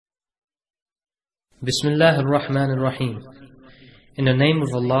Bismillah ar-Rahman ar-Rahim. In the name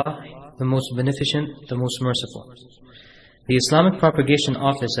of Allah, the most beneficent, the most merciful. The Islamic Propagation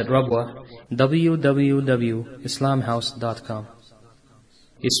Office at Rabwa, www.islamhouse.com,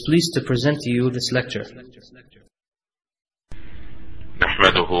 is pleased to present to you this lecture.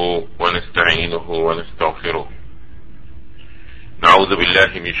 نحمده ونستعينه ونستغفره نعوذ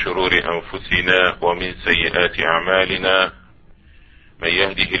بالله من شرور أنفسنا ومن سيئات أعمالنا من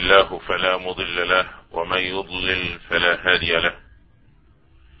يهده الله فلا مضل له ومن يضلل فلا هادي له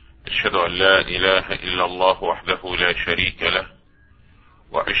أشهد أن لا إله إلا الله وحده لا شريك له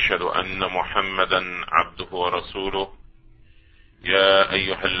وأشهد أن محمدا عبده ورسوله يا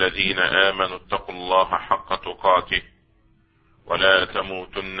أيها الذين آمنوا اتقوا الله حق تقاته ولا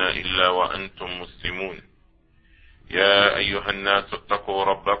تموتن إلا وأنتم مسلمون يا أيها الناس اتقوا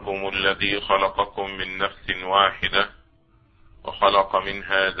ربكم الذي خلقكم من نفس واحدة وخلق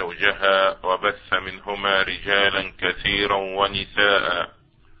منها زوجها وبث منهما رجالا كثيرا ونساء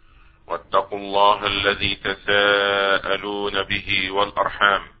واتقوا الله الذي تساءلون به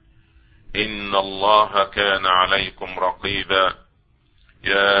والأرحام إن الله كان عليكم رقيبا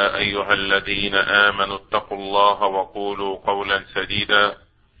يا أيها الذين آمنوا اتقوا الله وقولوا قولا سديدا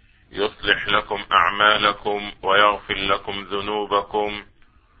يصلح لكم أعمالكم ويغفر لكم ذنوبكم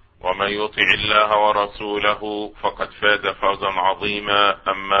ومن يطع الله ورسوله فقد فاز فوزا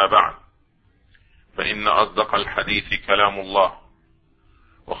عظيما أما بعد فإن أصدق الحديث كلام الله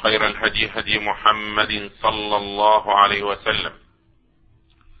وخير الهدي هدي محمد صلى الله عليه وسلم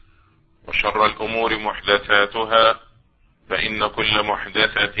وشر الأمور محدثاتها فإن كل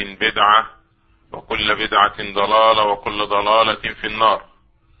محدثة بدعة وكل بدعة ضلالة وكل ضلالة في النار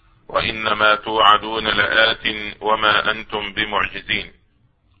وإنما توعدون لآت وما أنتم بمعجزين.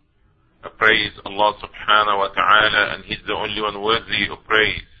 I praise Allah subhanahu wa ta'ala, and He's the only one worthy of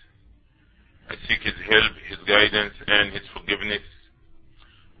praise. I seek His help, His guidance, and His forgiveness.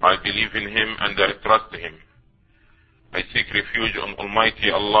 I believe in Him and I trust Him. I seek refuge on Almighty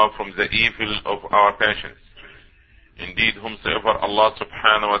Allah from the evil of our passions. Indeed, whomsoever Allah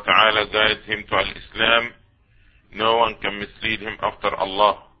subhanahu wa ta'ala guides him to Al-Islam, no one can mislead him after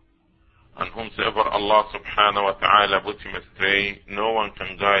Allah. And whomsoever Allah subhanahu wa ta'ala put him astray, no one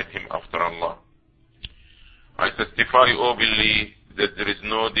can guide him after Allah. I testify, O believe, that there is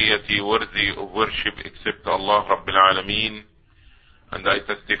no deity worthy of worship except Allah Rabbil Alameen, and I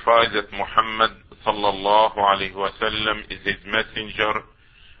testify that Muhammad sallallahu alayhi wa sallam is his messenger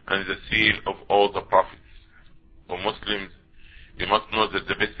and the seal of all the prophets. O Muslims, you must know that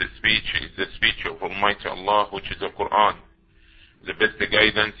the best speech is the speech of Almighty Allah, which is the Quran. The best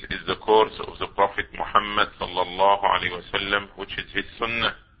guidance is the course of the Prophet Muhammad sallallahu alaihi wasallam, which is his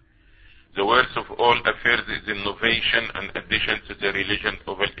sunnah. The worst of all affairs is innovation and addition to the religion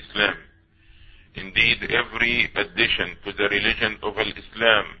of Islam. Indeed, every addition to the religion of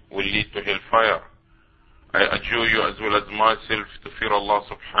Islam will lead to hellfire. I adjure you as well as myself to fear Allah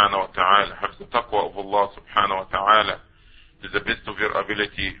subhanahu wa ta'ala, have the taqwa of Allah subhanahu wa ta'ala. To the best of your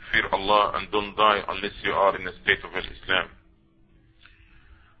ability, fear Allah and don't die unless you are in a state of Islam.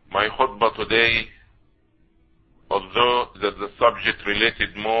 My khutbah today, although that the subject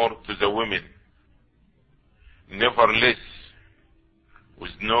related more to the women, nevertheless,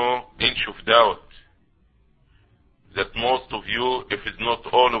 with no inch of doubt, that most of you, if it's not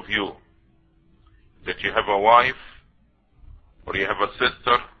all of you, that you have a wife, or you have a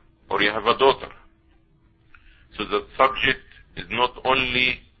sister, or you have a daughter. So the subject is not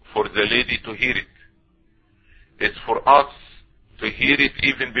only for the lady to hear it, it's for us to hear it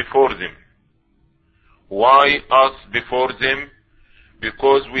even before them. Why us before them?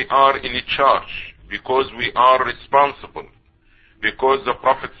 Because we are in charge, because we are responsible, because the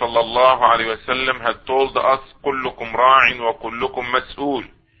Prophet sallallahu alaihi wasallam had told us, "Kullukum ra'in wa kullukum mas'ul."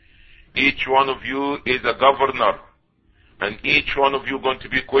 Each one of you is a governor, and each one of you going to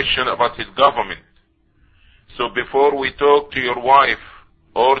be questioned about his government. So before we talk to your wife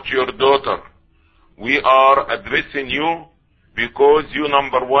or to your daughter, we are addressing you because you,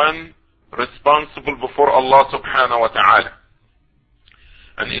 number one, responsible before Allah subhanahu wa ta'ala.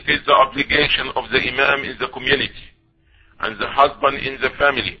 And it is the obligation of the imam in the community, and the husband in the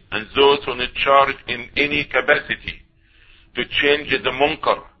family, and those who are in charge in any capacity, to change the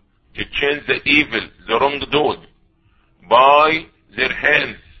munkar, to change the evil, the wrongdoing, by their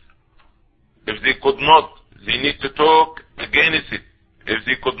hands. If they could not, they need to talk against it. If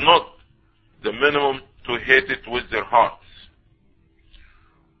they could not, the minimum to hate it with their hearts.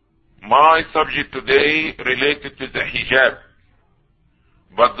 My subject today related to the hijab.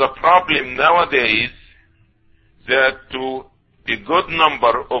 But the problem nowadays that to a good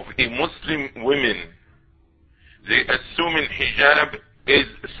number of Muslim women, they assuming hijab is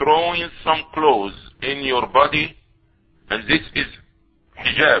throwing some clothes in your body, and this is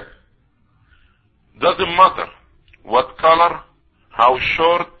hijab. Doesn't matter what color, how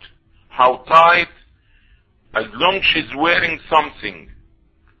short, how tight, as long she's wearing something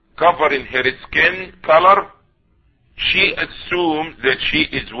covering her skin color, she assumes that she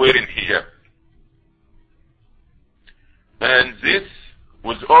is wearing hijab. And this,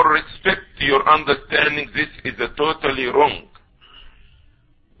 with all respect to your understanding, this is totally wrong.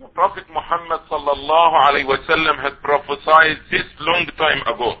 The Prophet Muhammad sallallahu alaihi wasallam had prophesied this long time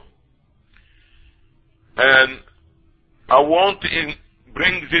ago. And I want to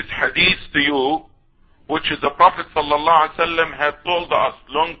bring this hadith to you, which the Prophet sallallahu alaihi wasallam had told us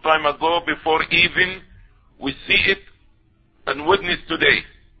long time ago before even we see it and witness today.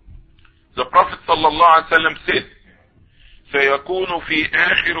 The Prophet sallallahu alaihi wasallam said, سيكون في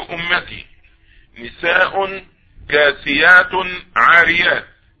آخر أمتي نساء كاسيات عاريات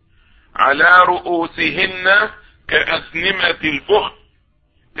على رؤوسهن كأسنمة البخت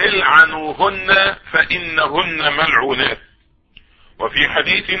العنوهن فإنهن ملعونات. وفي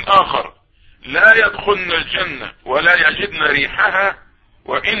حديث آخر لا يدخلن الجنة ولا يجدن ريحها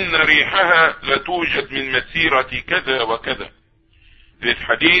وإن ريحها لتوجد من مسيرة كذا وكذا. This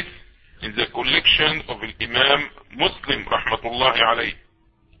hadith is the collection of Imam Muslim rahmatullahi alayhi,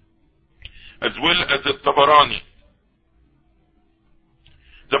 as well as the Tabarani.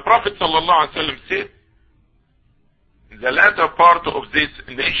 The Prophet sallallahu alaihi wasallam said, the latter part of this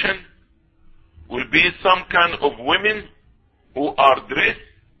nation will be some kind of women who are dressed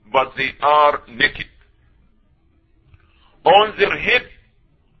but they are naked. On their head,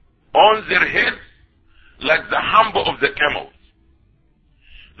 like the hump of the camels.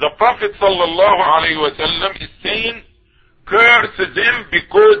 The Prophet sallallahu alaihi wasallam is saying, curse them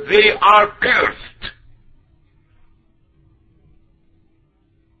because they are cursed.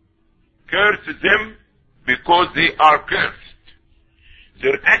 Curse them because they are cursed.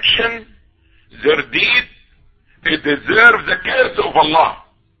 Their action, their deed, it deserves the curse of Allah.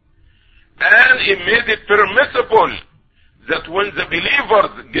 And He made it permissible that when the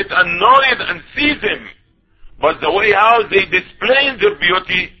believers get annoyed and see them, but the way how they display their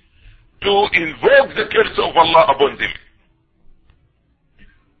beauty, to invoke the curse of Allah upon them.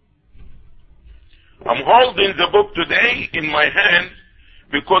 I'm holding the book today in my hand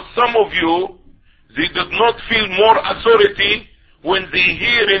because some of you, they did not feel more authority when they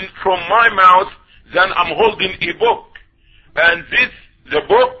hearing from my mouth than I'm holding a book. And the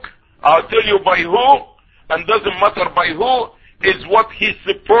book, I'll tell you by who, and doesn't matter by who, is what he's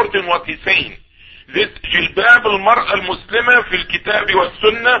supporting, what he's saying. This جلباب المرأة المسلمة في الكتاب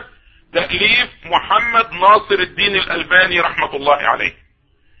والسنة تأليف محمد ناصر الدين الألباني رحمة الله عليه.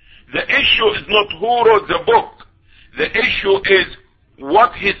 The issue is not who wrote the book. The issue is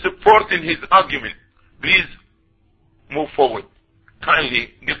what he's supporting his argument. Please move forward.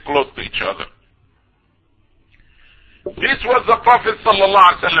 Kindly get close to each other. This was the Prophet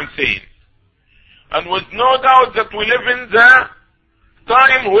sallallahu alaihi wasallam saying. And with no doubt that we live in the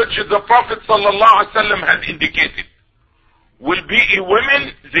time which the Prophet sallallahu alaihi wasallam had indicated. Will be a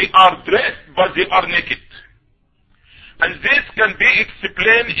women, they are dressed but they are naked. And this can be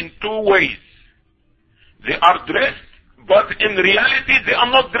explained in two ways. They are dressed, but in reality they are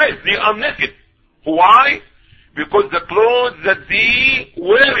not dressed, they are naked. Why? Because the clothes that they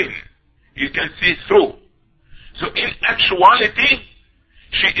wearing, you can see through. So in actuality,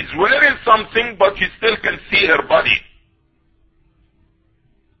 she is wearing something but you still can see her body.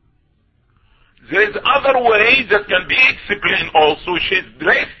 There is other ways that can be explained also. She's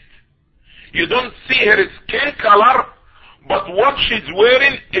dressed. You don't see her skin color, but what she's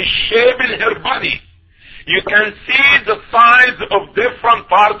wearing is shaping her body. You can see the size of different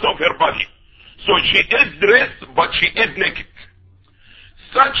parts of her body. So she is dressed, but she is naked.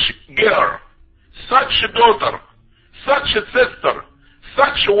 Such girl, such daughter, such sister,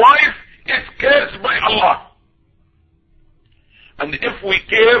 such wife is cursed by Allah. And if we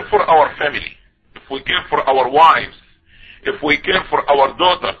care for our family, if we care for our wives, if we care for our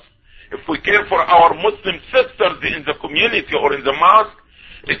daughters, if we care for our Muslim sisters in the community or in the mosque,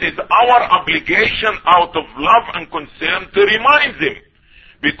 it is our obligation out of love and concern to remind them.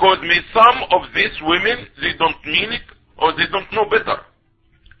 Because some of these women, they don't mean it or they don't know better.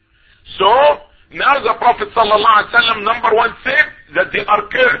 So, now the Prophet ﷺ, number one, said that they are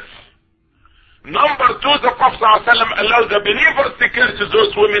cursed. Number two, the Prophet ﷺ allowed the believers to curse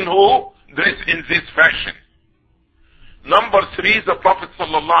those women who dress in this fashion. Number three, the Prophet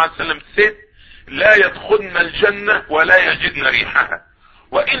ﷺ said, لا يدخلن الجنة ولا يجدن ريحها،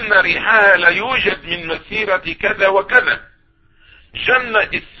 وإن ريحها لا يوجد من مسيرة كذا وكذا. Jannah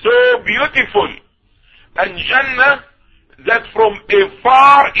is so beautiful, and Jannah that from a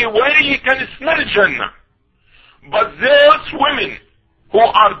far away you can smell Jannah. But those women who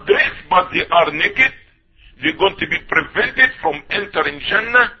are dressed but they are naked, they're going to be prevented from entering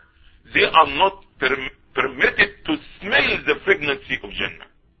Jannah. They are not permitted to smell the fragrance of Jannah.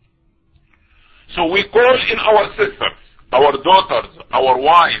 So we call in our sisters, our daughters, our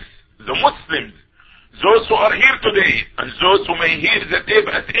wives, the Muslims, those who are here today and those who may hear the tape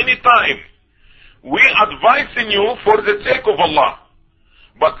at any time, we advising you for the sake of Allah.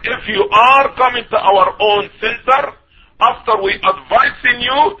 But if you are coming to our own center, after we advising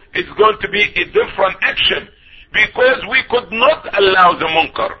you, it's going to be a different action, because we could not allow the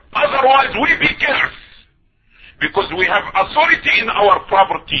munkar. Otherwise we be cursed, because we have authority in our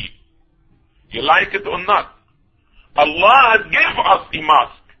property. You like it or not? Allah has given us a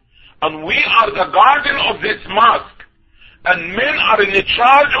mosque, and we are the guardian of this mosque, and men are in the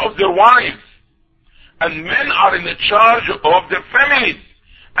charge of their wives, and men are in the charge of their families,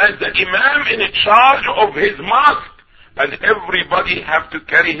 and the imam in the charge of his mosque, and everybody have to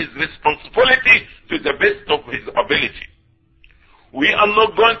carry his responsibility to the best of his ability. We are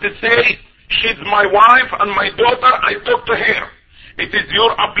not going to say, she's my wife and my daughter, I talk to her. It is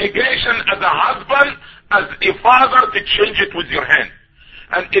your obligation as a husband, as a father, to change it with your hand.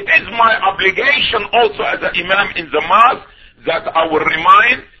 And it is my obligation also as an imam in the mosque that I will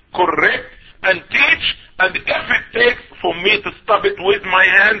remind, correct, and teach, and if it takes for me to stop it with my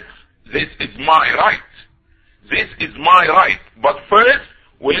hand, this is my right. This is my right. But first,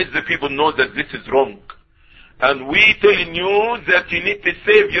 we let the people know that this is wrong. And we telling you that you need to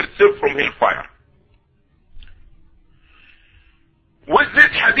save yourself from hellfire. With this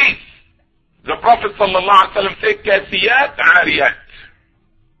hadith, the Prophet ﷺ said, Kasiyat Ariyat.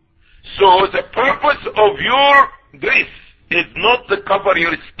 So the purpose of your dress is not to cover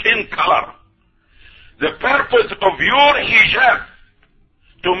your skin color. The purpose of your hijab,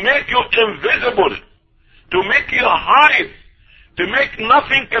 to make you invisible, to make you hide, to make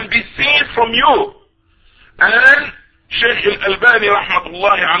nothing can be seen from you. And Shaykh al-Albani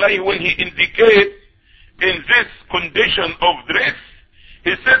rahmatullahi alayhi, when he indicates in this condition of dress,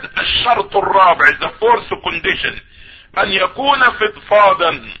 he said, الشرط الرابع, the fourth condition, أن يكون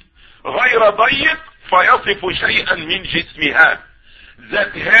فضفاضا غير ضيق فيصف شيئا من جسمها.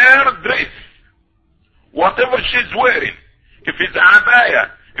 That her dress, whatever she's wearing, if it's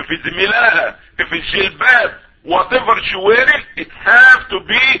abaya, if it's milaha, if it's jilbab, whatever she's wearing, it has to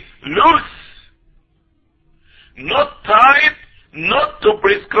be loose, not tight, not to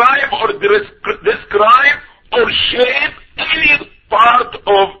prescribe or describe or shape any part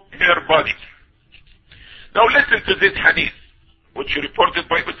of her body. Now listen to this hadith, which reported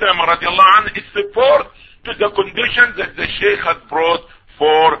by Usama radiallahu anhu, is support to the condition that the Shaykh had brought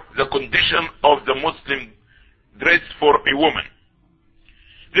for the condition of the Muslim dress for a woman.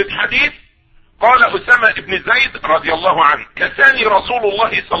 This hadith, قال أسامة ابن زيد رضي الله عنه كساني رسول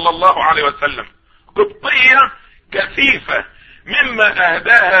الله صلى الله عليه وسلم قبطية كثيفة مما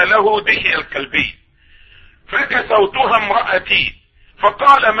أهداها له دحية الكلبي فكسوتها امرأتي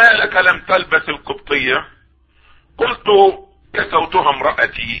فقال ما لك لم تلبس القبطية؟ قلت كسوتها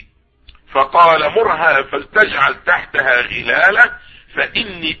امرأتي فقال مرها فلتجعل تحتها غلالة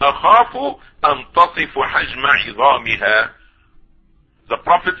فإني أخاف أن تصف حجم عظامها. The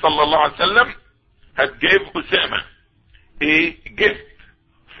Prophet sallallahu alaihi wasallam had gave Usama a gift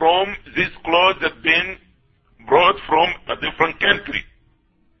from this clothes that been brought from a different country.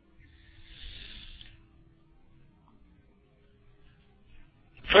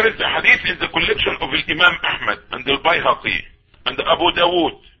 First, the hadith is the collection of Imam Ahmad and Al-Bayhaqi and Abu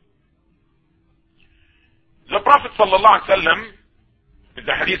Dawood. The Prophet sallallahu alaihi wasallam, in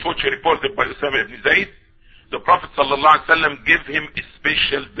the hadith which reported by Usama ibn Zayd, the Prophet sallallahu alaihi wasallam gave him a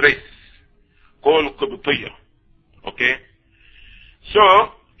special dress called qibtiyya. Okay? So,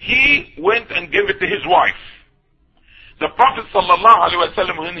 he went and gave it to his wife. The Prophet sallallahu alaihi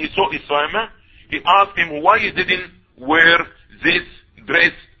wasallam, when he saw Usama, he asked him, why you didn't wear this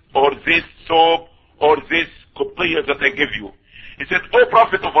dress or this soap or this qibtiyya that I give you? He said, oh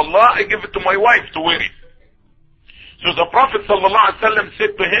Prophet of Allah, I give it to my wife to wear it. So the Prophet sallallahu alaihi wasallam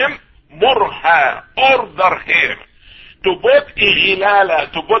said to him, Murha, order her to put a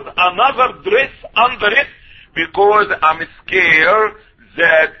hilala, to put another dress under it, because I'm scared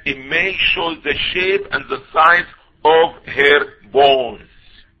that it may show the shape and the size of her bones.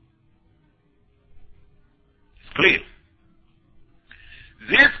 It's clear.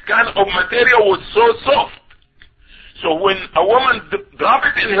 This kind of material was so soft. So when a woman drop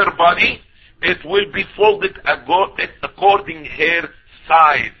it in her body, it will be folded according her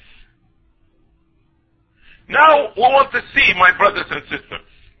size. Now we want to see, my brothers and sisters,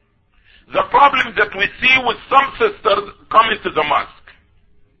 the problem that we see with some sisters coming to the mosque,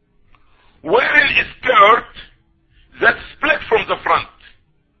 wearing a skirt that's split from the front,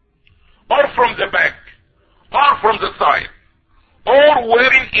 or from the back, or from the side, or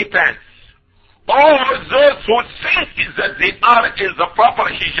wearing a pants, or those who think that they are in the proper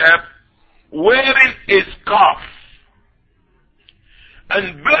hijab, wearing a scarf,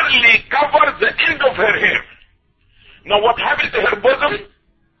 and barely covers the end of her hair. Now what happened to her bosom?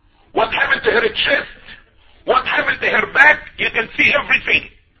 What happened to her chest? What happened to her back? You can see everything.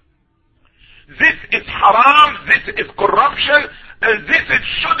 This is haram, this is corruption, and this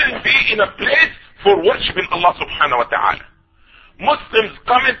shouldn't be in a place for worshiping Allah subhanahu wa ta'ala. Muslims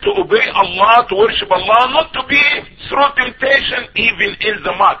coming to obey Allah, to worship Allah, not to be through temptation even in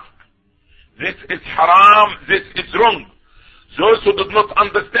the mosque. This is haram, this is wrong. Those who did not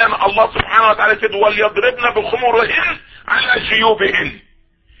understand, Allah subhanahu wa ta'ala said, وَلْيَضْرِبْنَ بِخُمُرِهِنْ عَلَى جُيُوبِهِنْ.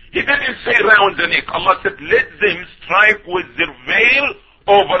 He didn't say round the neck. Allah said, let them strike with their veil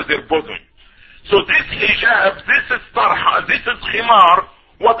over their bosom. So this hijab, this is tarha, this is khimar,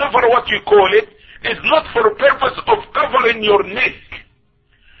 whatever what you call it, is not for the purpose of covering your neck.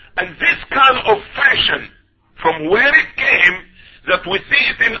 And this kind of fashion, from where it came, that we see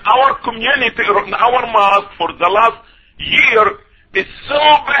it in our community or in our mosque for the last year, is so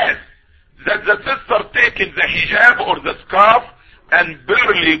bad that the sister taking the hijab or the scarf and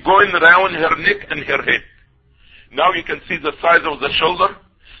barely going around her neck and her head. Now you can see the size of the shoulder.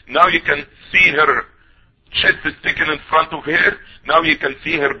 Now you can see her chest is sticking in front of her. Now you can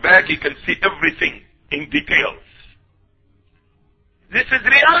see her back. You can see everything in details. This is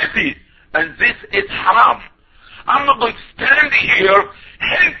reality. And this is haram. I'm not going to stand here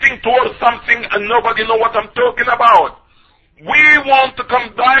hinting towards something and nobody know what I'm talking about. We want to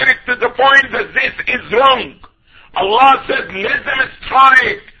come direct to the point that this is wrong. Allah said, let them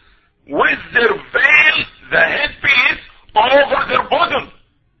strike with their veil, the headpiece, over their bosom.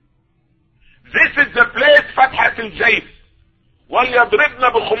 This is the place, Fathat al-Jayb. وَلْيَضْرِبْنَ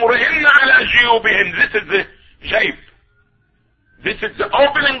بِخُمُرِهِنَّ عَلَى جِيُوبِهِنْ. This is the jayb. This is the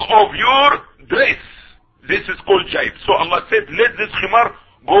opening of your dress. This is called jayb. So Allah said, let this khimar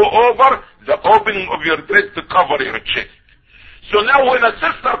go over the opening of your dress to cover your chest. So now when a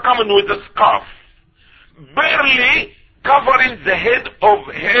sister coming with a scarf, barely covering the head of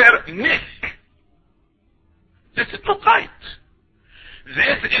her neck, this is not right.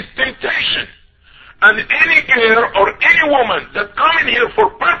 This is temptation. And any girl or any woman that coming here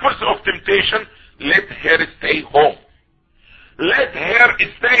for purpose of temptation, let her stay home. Let her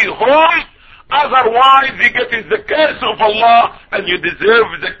stay home, otherwise you get in the curse of Allah and you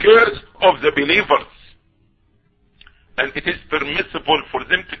deserve the curse of the believers. And it is permissible for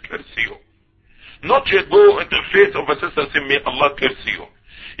them to curse you. Not yet go into the face of a sister and say, may Allah curse you.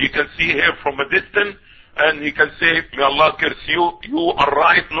 You can see her from a distance and you can say, may Allah curse you. You are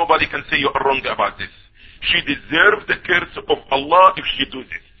right. Nobody can say you are wrong about this. She deserves the curse of Allah if she do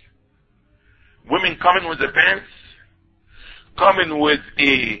this. Women coming with the pants, coming with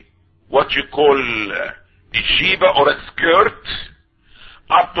a, what you call a jiba or a skirt,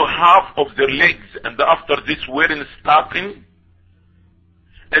 up to half of their legs, and after this wearing stocking.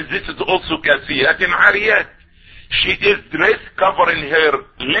 And this is also kasiyat and ariyat. She is dressed covering her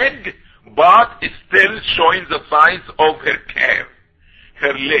leg, but still showing the size of her calf,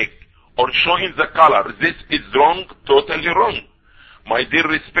 her leg, or showing the color. This is wrong, totally wrong. My dear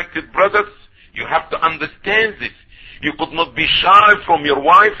respected brothers, you have to understand this. You could not be shy from your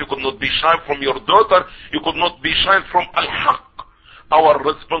wife, you could not be shy from your daughter, you could not be shy from al-haq. Our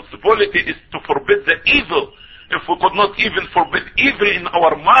responsibility is to forbid the evil. If we could not even forbid evil in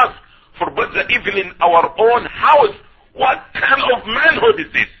our mosque, forbid the evil in our own house, what kind of manhood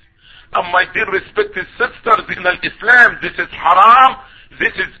is this? And my dear respected sisters in Islam, this is haram,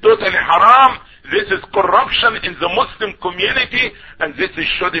 this is totally haram, this is corruption in the Muslim community, and this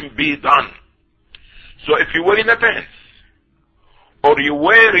shouldn't be done. So if you're wearing a pants, or you're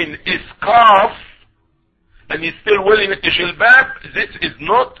wearing a scarf, and you're still wearing a jilbab, this is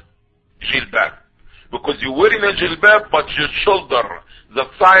not jilbab. Because you're wearing a jilbab, but your shoulder, the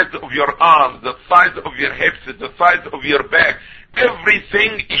size of your arms, the size of your hips, the size of your back,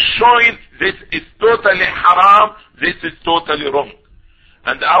 everything is showing. This is totally haram, this is totally wrong.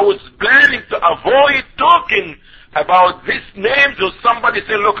 And I was planning to avoid talking about these names, or somebody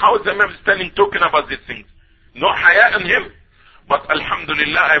say, look, how is the man standing talking about these things? No haya in him. But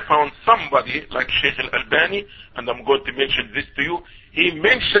alhamdulillah, I found somebody like Sheikh Al-Albani, and I'm going to mention this to you. He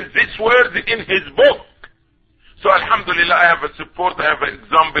mentioned this word in his book. So alhamdulillah, I have a support, I have an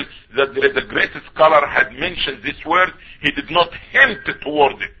example that the great scholar had mentioned this word. He did not hint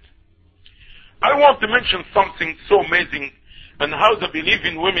towards it. I want to mention something so amazing, and how the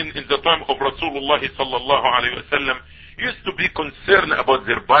believing women in the time of Rasulullah sallallahu alayhi wa sallam used to be concerned about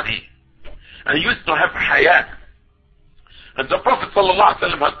their body, and used to have hayat. And the Prophet sallallahu alayhi wa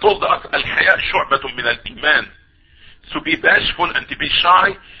sallam had told us, al-hayat shu'batun min al-iman. To be bashful and to be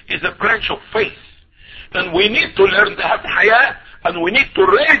shy is a branch of faith. And we need to learn to have haya, and we need to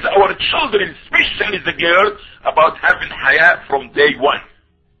raise our children, especially the girls, about having haya from day one.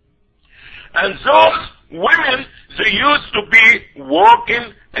 And those women, they used to be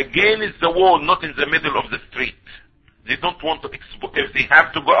walking against the wall, not in the middle of the street. They don't want to if they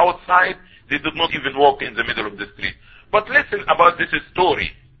have to go outside, they do not even walk in the middle of the street. But listen about this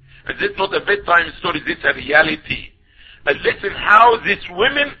story. This is not a bedtime story, this is a reality. And listen how these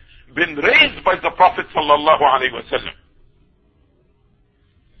women been raised by the Prophet sallallahu alayhi wa sallam.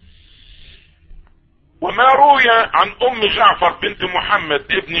 وما روي عن أم جعفر بنت محمد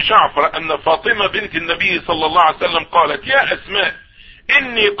ابن جعفر أن فاطمة بنت النبي صلى الله عليه وسلم قالت: يا أسماء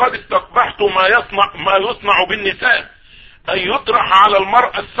إني قد استقبحت ما يصنع بالنساء، أن يطرح على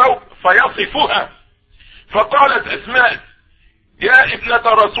المرأة الثوب فيصفها. فقالت أسماء: يا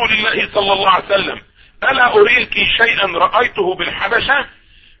ابنة رسول الله صلى الله عليه وسلم ألا أريك شيئا رأيته بالحبشة؟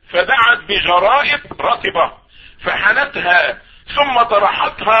 فدعت بجرائد رطبة فحنتها ثم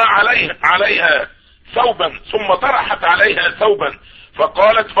طرحتها عليها ثوبا، ثم طرحت عليها ثوبا،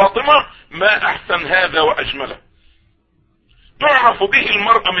 فقالت فاطمة: ما أحسن هذا وأجمله. تعرف به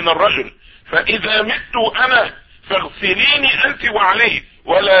المرأة من الرجل، فإذا مت أنا فاغسليني أنت وعلي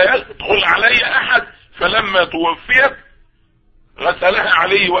ولا يدخل علي أحد. فلما توفيت غسلها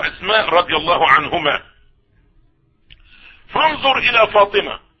علي وأسماء رضي الله عنهما. فانظر إلى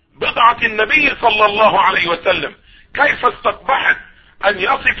فاطمة بضعة النبي صلى الله عليه وسلم كيف استقبحت أن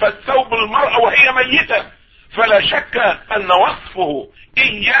يصف الثوب المرأة وهي ميتة، فلا شك أن وصفه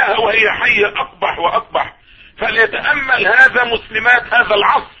إياها وهي حية أقبح وأقبح. فليتأمل هذا مسلمات هذا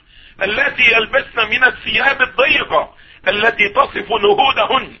العصر التي يلبسن من الثياب الضيقة التي تصف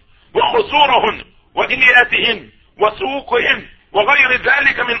نهودهن وخصورهن وإلياتهن وسوقهن وغير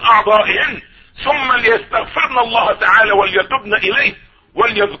ذلك من أعضائهن، ثم ليستغفرن الله تعالى وليتبن إليه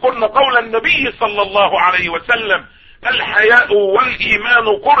وليذكرن قول النبي صلى الله عليه وسلم: الحياء والإيمان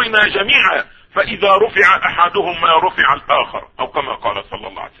قرنا جميعا، فإذا رفع أحدهما رفع الآخر، أو كما قال صلى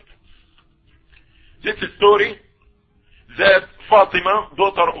الله عليه وسلم. This story that Fatima,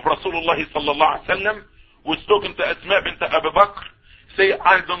 daughter of Rasulullah sallallahu alaihi wasallam, was talking to Asma bint Abu Bakr, say,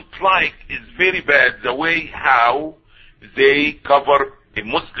 I don't like, it's very bad the way how they cover a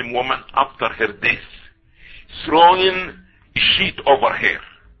Muslim woman after her death, throwing a sheet over her.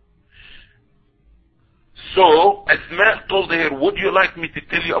 So Asma told her, would you like me to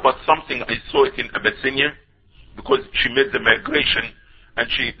tell you about something I saw it in Abyssinia? Because she made the migration, and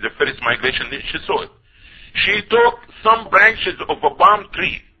the first migration, she saw it. She took some branches of a palm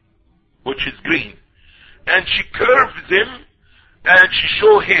tree, which is green, and she curved them, and she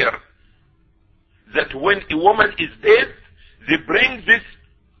showed her that when a woman is dead, they bring this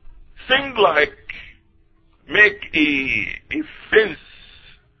thing like, make a fence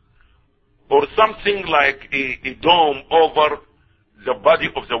or something like a dome over the body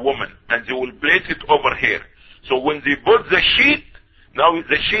of the woman, and they will place it over here. So when they put the sheet, now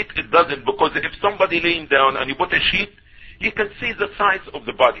the sheet it doesn't, because if somebody laying down and you put a sheet, you can see the size of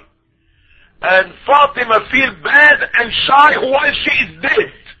the body. And Fatima feels bad and shy while she is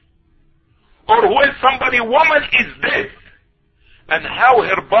dead, or when woman is dead, and how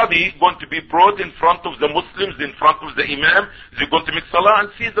her body going to be brought in front of the Muslims, in front of the Imam, they're going to make salah and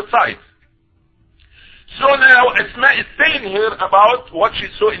see the size. So now Asma is saying here about what she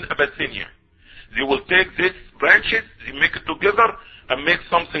saw in Abyssinia. They will take these branches, they make it together and make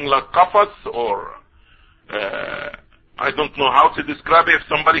something like kafas, or I don't know how to describe it, if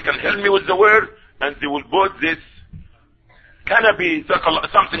somebody can help me with the word, and they will put this canopy,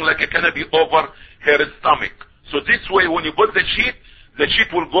 something like a canopy over her stomach. So this way when you put the sheet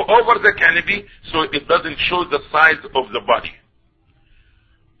will go over the canopy, so it doesn't show the size of the body.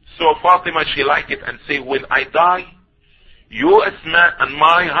 So Fatima, she liked it and say, when I die, you Asma and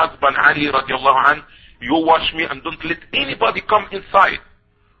my husband Ali radiallahu anh, you wash me and don't let anybody come inside.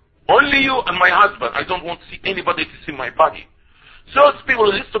 Only you and my husband. I don't want to see anybody to see my body. So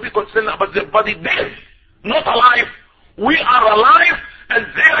people used to be concerned about their body dead, not alive. We are alive, and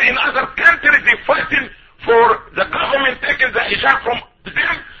there in other countries they're fighting for the government taking the hijab from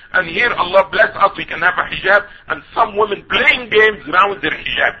them, and here Allah bless us, we can have a hijab, and some women playing games around their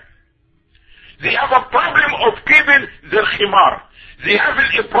hijab. They have a problem of keeping their khimar. They have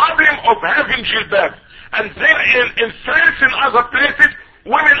a problem of having jilbab. And then in France and other places,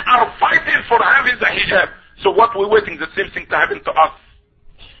 women are fighting for having the hijab. So what we're waiting, the same thing to happen to us.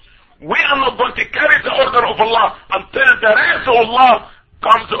 We are not going to carry the order of Allah until the wrath of Allah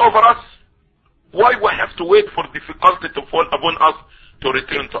comes over us. Why we have to wait for difficulty to fall upon us to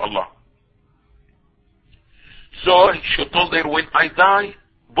return to Allah? So she told her, when I die,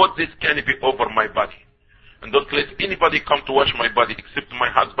 put this canopy over my body. And don't let anybody come to wash my body except my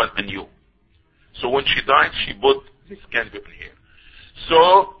husband and you. So when she died, she put this canopy in here.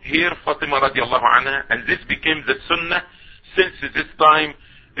 So here Fatima radiallahu anha, and this became the sunnah since this time.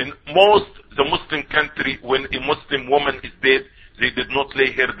 In most the Muslim country, when a Muslim woman is dead, they did not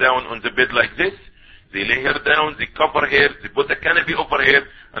lay her down on the bed like this. They lay her down, they cover her, they put a canopy over her,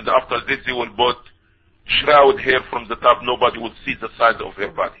 and after this they will put shroud her from the top. Nobody will see the size of her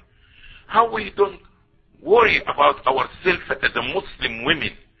body. How we don't worry about ourselves as a Muslim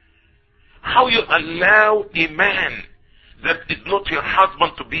women? How you allow a man that is not your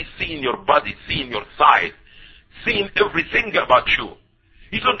husband to be seeing your body, seeing your size, seeing everything about you?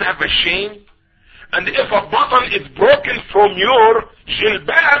 You don't have a shame. And if a button is broken from your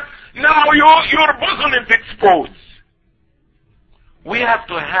jilbab, now your bosom is exposed. We have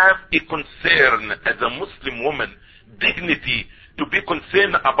to have a concern as a Muslim woman, dignity, to be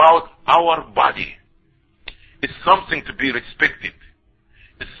concerned about our body. It's something to be respected.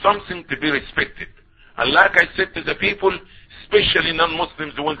 It's something to be respected. And like I said to the people, especially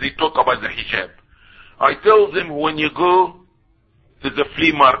non-Muslims, when they talk about the hijab, I tell them, when you go to the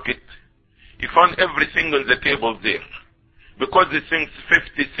flea market, you find everything on the table there. Because they think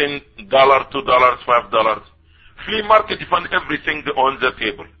 50 cents, $1, $2, $5. Flea market, you find everything on the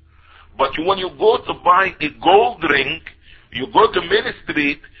table. But when you go to buy a gold ring, you go to Main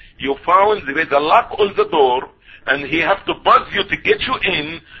Street, you found there is a lock on the door, and he have to buzz you to get you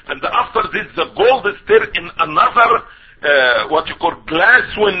in, and after this the gold is there in another what you call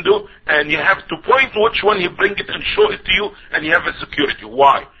glass window, and you have to point which one he bring it and show it to you, and you have a security.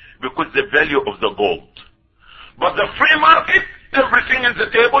 Why? Because the value of the gold. But the free market, everything is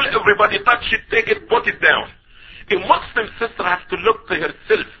the table, everybody touch it, take it, put it down. A Muslim sister has to look to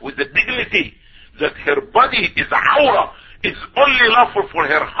herself with the dignity that her body is awra, is only lawful for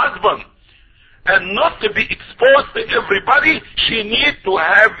her husband, and not to be exposed to everybody. She needs to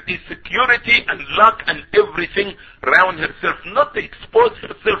have the security and lock and everything around herself, not to expose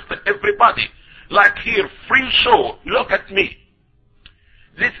herself to everybody. Like here, free show, look at me.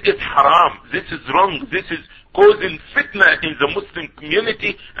 This is haram, this is wrong, this is causing fitna in the Muslim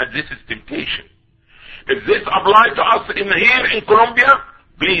community, and this is temptation. If this applies to us here in Colombia,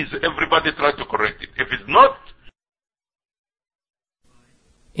 please, everybody try to correct it. If it's not.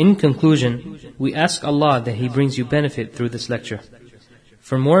 In conclusion, we ask Allah that He brings you benefit through this lecture.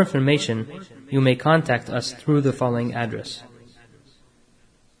 For more information, you may contact us through the following address: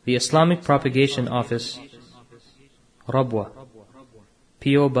 the Islamic Propagation Office, Rabwa,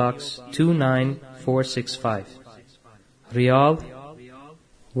 P.O. Box 29465, Riyadh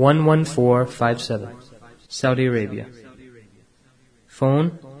 11457, Saudi Arabia.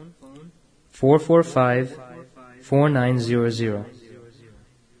 Phone 445-4900.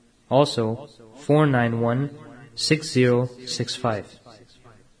 Also 491-6065.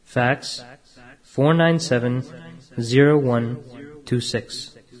 Fax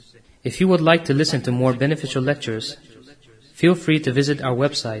 497-0126. If you would like to listen to more beneficial lectures, feel free to visit our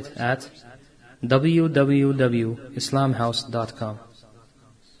website at www.islamhouse.com.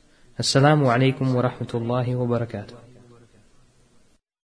 Assalamu alaikum wa rahmatullahi wa barakatuh.